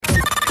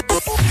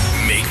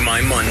My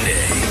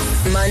Monday.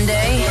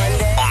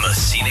 On the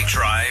Scenic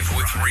Drive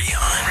with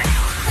Rian.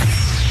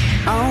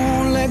 I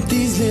won't let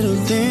these little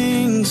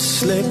things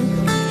slip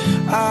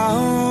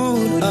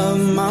out of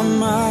my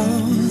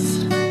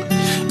mouth.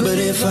 But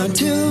if I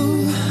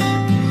do,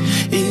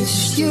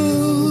 it's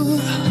you.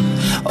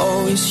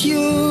 Oh, it's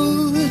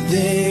you.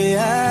 They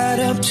add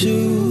up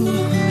to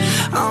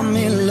I'm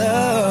in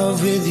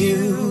love with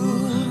you.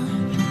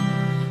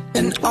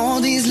 And all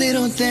these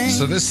little things.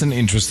 So this is an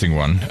interesting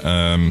one.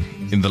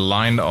 In the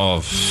line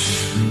of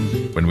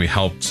when we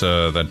helped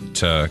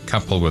that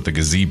couple with the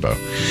gazebo.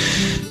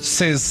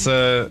 Says,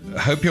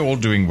 hope you're all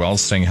doing well,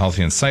 staying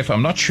healthy and safe.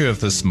 I'm not sure if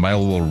this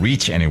mail will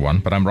reach anyone,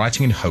 but I'm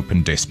writing in hope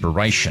and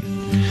desperation.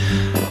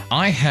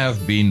 I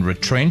have been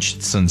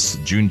retrenched since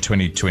June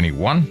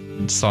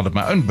 2021, started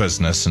my own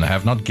business, and I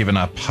have not given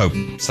up hope.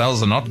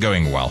 Sales are not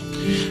going well.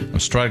 I'm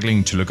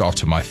struggling to look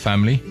after my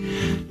family.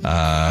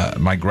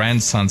 My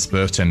grandson's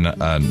birthday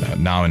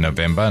now in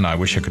November, and I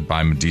wish I could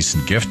buy him a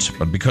decent gift,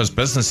 but because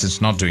business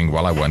is not doing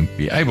well, I won't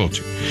be able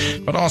to.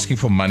 Not asking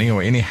for money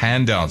or any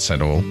handouts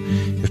at all.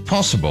 If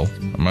possible,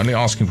 I'm only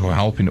asking for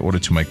help in order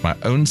to make my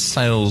own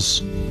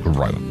sales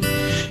grow.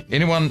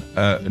 Anyone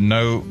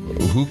know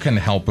who can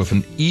help with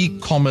an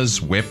e-commerce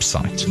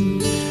website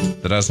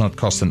that does not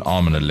cost an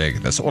arm and a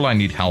leg? That's all I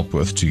need help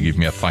with to give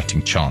me a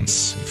fighting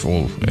chance, if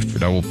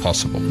at all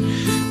possible.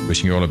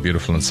 Wishing you all a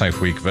beautiful and safe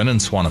week. Vernon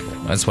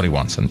Swanepoel, that's what he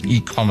wants, an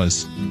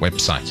e-commerce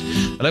website.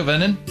 Hello,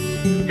 Vernon.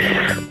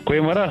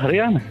 Goeiemôre,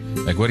 Rian.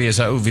 Ek hoor jy is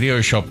 'n ou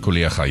video shop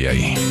kollega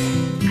jy.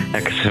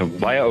 Ek is 'n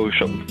baie ou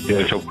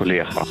video shop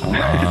kollega.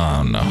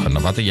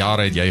 Nou, watter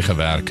jare het jy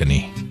gewerk in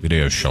die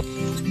video shop?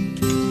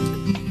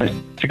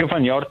 Seker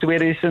van jaar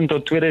 2000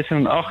 tot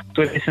 2008,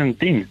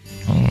 2010.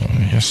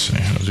 Yes,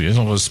 so jy is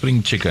nog 'n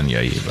spring chicken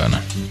jy,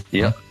 Vernon.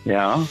 Ja.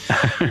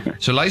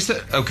 So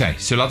luister, okay,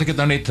 so laat ek dit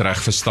nou net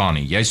reg verstaan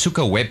nie. Jy soek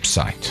 'n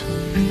website.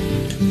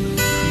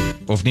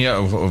 Of nie,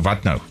 of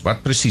wat nou?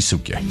 Wat presies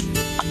soek jy?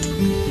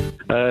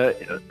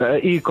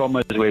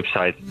 E-commerce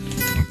website.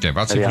 Okay,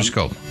 wat is die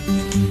verskil?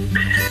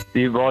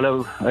 Die waar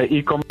 'n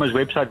e-commerce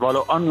website waar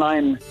jy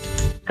online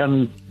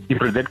kan die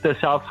produkte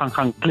self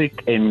gaan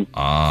klik en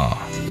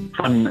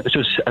van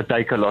soos 'n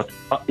takealot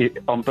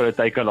amper 'n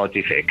takealot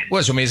effek.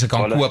 So mense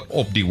kan koop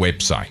op die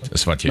website,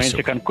 is wat jy soek.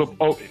 Mense kan koop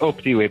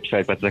op die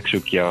website wat ek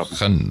soek, ja.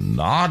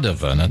 Genade,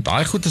 Vernon,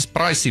 daai goed is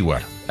pricey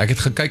hoor. Ek het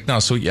gekyk na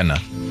so ene.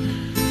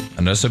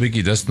 En dis 'n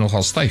bietjie, dis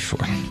nogal styf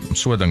hoor, om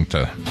so 'n ding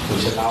te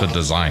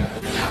design.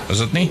 Is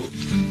dit nie?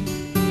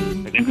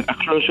 Ek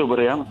glo so,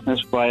 Brian.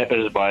 Dis baie.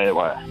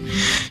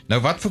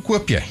 Nou wat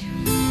verkoop jy?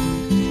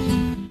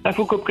 Ek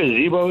verkoop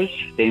gazebos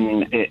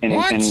en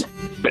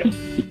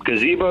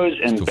gazebos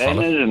en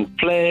banners en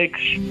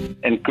flags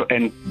en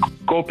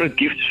corporate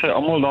gifts vir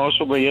almal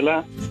daarso by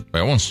julle. By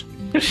ons.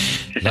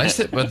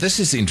 Luister, but this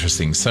is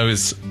interesting. So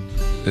dis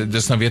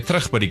nou weer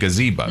terug by die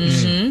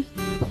gazebos.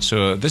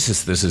 So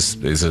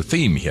there's a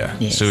theme here.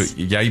 Yes. So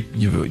jy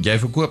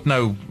verkoop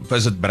nou,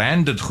 is dit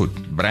branded goed?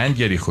 Brand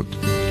jy die goed?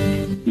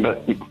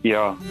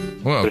 Ja,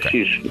 okay.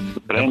 Precies.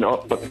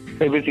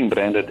 Everything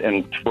branded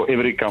and for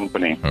every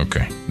company.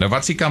 Okay. Nou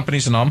wat is die company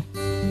se naam?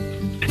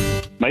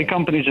 My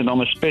company se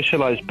naam is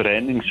Specialized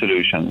Branding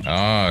Solutions.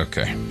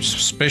 Okay.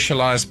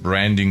 Specialized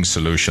Branding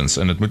Solutions.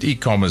 En dit moet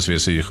e-commerce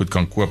wees so jy goed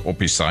kan koop op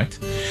die site.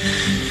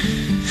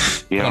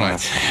 Ja.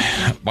 Alright.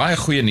 Baie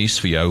goeie nuus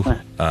vir jou.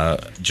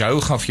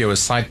 Joe gaan vir jou 'n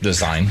site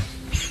design.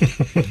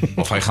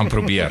 Of hy gaan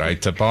probeer. Hy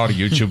het 'n paar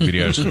YouTube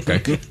video's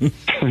gekyk.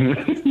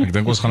 Ek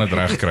dink ons gaan dit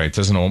reg kry.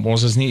 Tussen hom,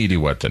 ons is nie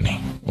idioote nie.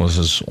 Ons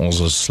is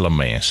slim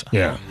mense.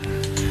 Ja.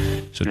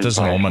 So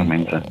tussen hom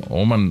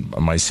en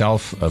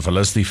myself, 'n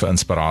velistie vir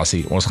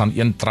inspirasie. Ons gaan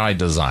een try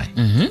design.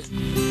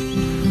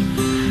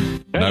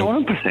 Nou,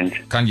 100%.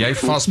 Kan jy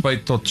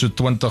vasbyt tot so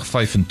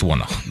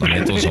 2025? Dan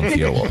het ons hom vir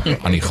jou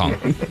aan die gang.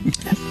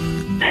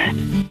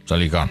 Sal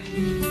jy gaan?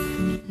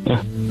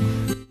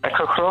 Ek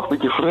gaan graag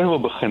met jou vroeg wil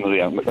begin,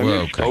 Rian. Met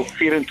okay.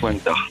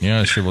 24. Ja,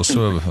 as jy wil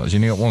so, as jy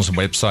nie op ons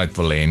website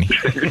wil hê nie.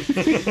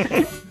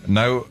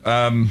 Nou,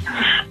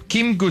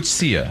 Kim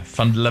Gutsie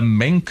van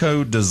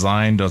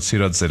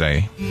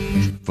lemencodesign.co.za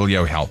wil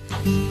jou help.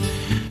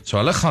 So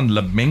hulle gaan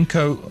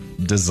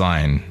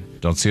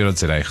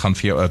lemencodesign.co.za gaan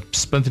vir jou 'n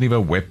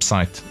splinternuwe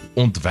website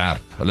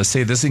ontwerp. Hulle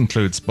sê this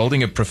includes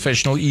building a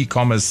professional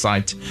e-commerce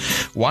site,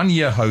 1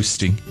 year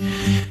hosting,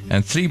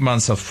 and 3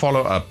 months of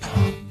follow-up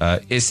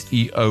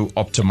SEO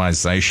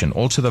optimization,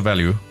 all to the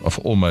value of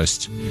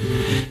almost,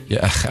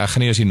 ek gaan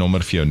nie eens die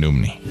nommer vir jou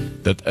noem nie.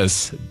 Dit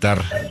is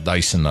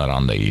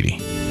R1000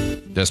 hierdie.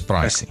 Dis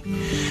pricey.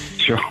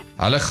 Sure.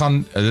 Hulle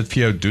gaan dit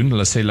vir jou doen.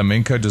 Hulle sê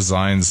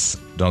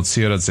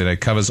lemencodesigns.co.za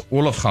covers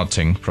all of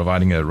Gauteng,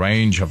 providing a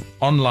range of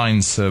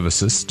online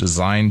services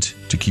designed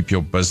to keep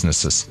your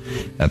businesses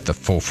at the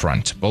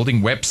forefront.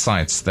 Building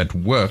websites that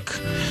work.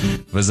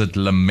 Visit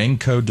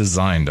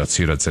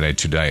lemencodesign.co.za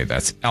today.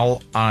 That's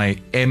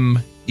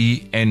LIMENCO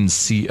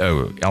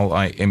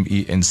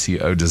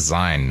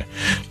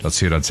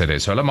design.co.za.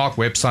 So hulle maak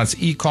websites,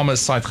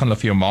 e-commerce site gaan hulle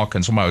vir jou maak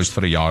en sommer host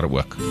vir 'n jaar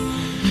ook.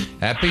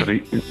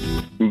 Happy?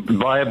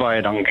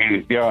 Baie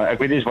dankie. Ja, ek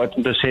weet nie wat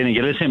om te sê nie.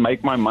 Julle sê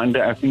make my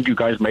Monday. I think you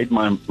guys made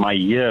my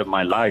year,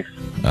 my life.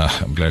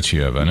 I'm glad to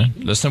hear, Vernon.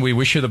 Listen, we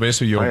wish you the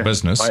best with your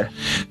business.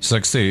 So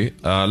ek sê,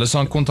 let's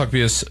on contact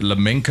with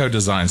Lemenko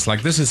Designs.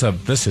 Like this is a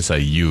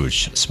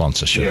huge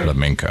sponsorship,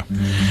 Lemenko.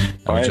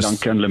 Baie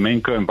dankie aan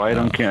Lemenko en baie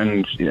dankie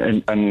aan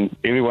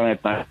everyone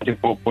at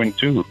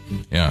 94.2.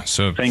 Yeah,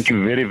 so thank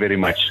you very, very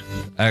much.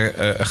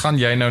 Gaan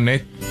jy nou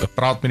net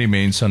praat met die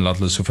mense en laat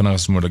hulle so vinnig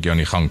as moontlik jou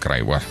in die gang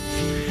kry, hoor?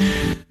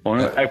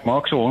 Ek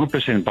maak so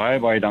 100%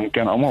 baie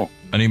dankie aan almal.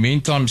 In the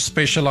meantime,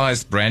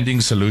 Specialized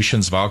Branding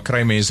Solutions, waar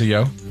kry mense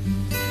jou?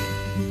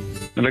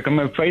 Hulle kan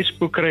my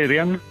Facebook kry,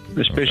 Rian,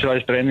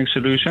 Specialized Branding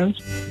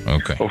Solutions.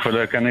 Okay. Of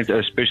hulle kan net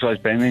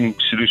Specialized Branding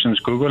Solutions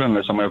Google en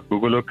hulle sal my op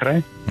Google ook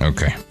kry.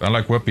 Okay. Wel,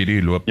 ek hoop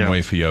hierdie loop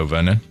mooi vir jou,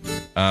 Vernon.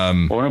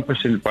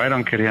 100% baie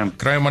dankie, Rian.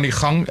 Kry hom aan die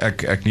gang.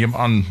 Ek neem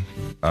aan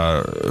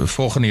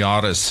volgende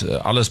jaar is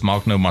alles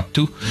maak nou maar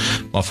toe,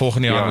 maar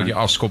volgende jaar moet jy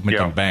afskop met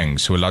 'n bang.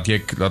 So laat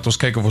ons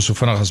kyk of ons so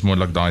vinnig as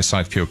moontlik daai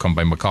site vir jou kan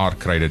bymekaar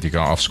kry dat jy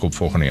kan afskop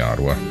volgende jaar,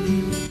 hoor.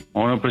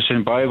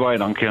 100% baie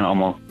dankie aan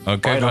almal. Okay,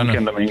 baie dankie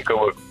aan Lemenko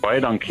ook.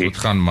 Baie dankie. Goed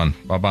gaan, man.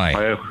 Bye bye.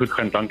 Baie goed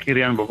gaan. Dankie,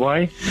 Rian. Bye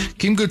bye.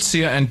 Kim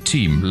Goodseer and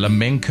team,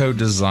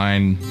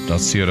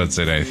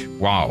 lemenkodesign.co.za.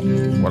 Wow,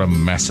 what a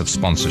massive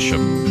sponsorship.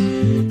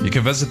 You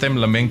can visit them,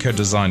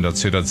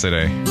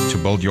 lemenkodesign.co.za, to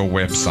build your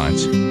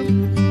website.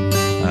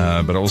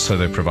 But also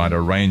they provide a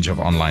range of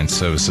online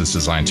services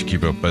designed to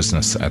keep your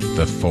business at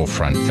the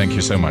forefront. Thank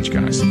you so much,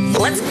 guys.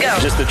 Let's go.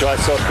 Just a dry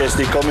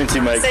sarcastic comment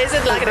you make. Says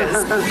it like it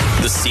is.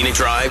 The Scenic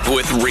Drive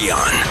with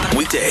Rian.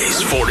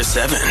 Weekdays 4 to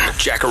 7.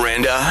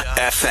 Jacaranda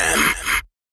FM.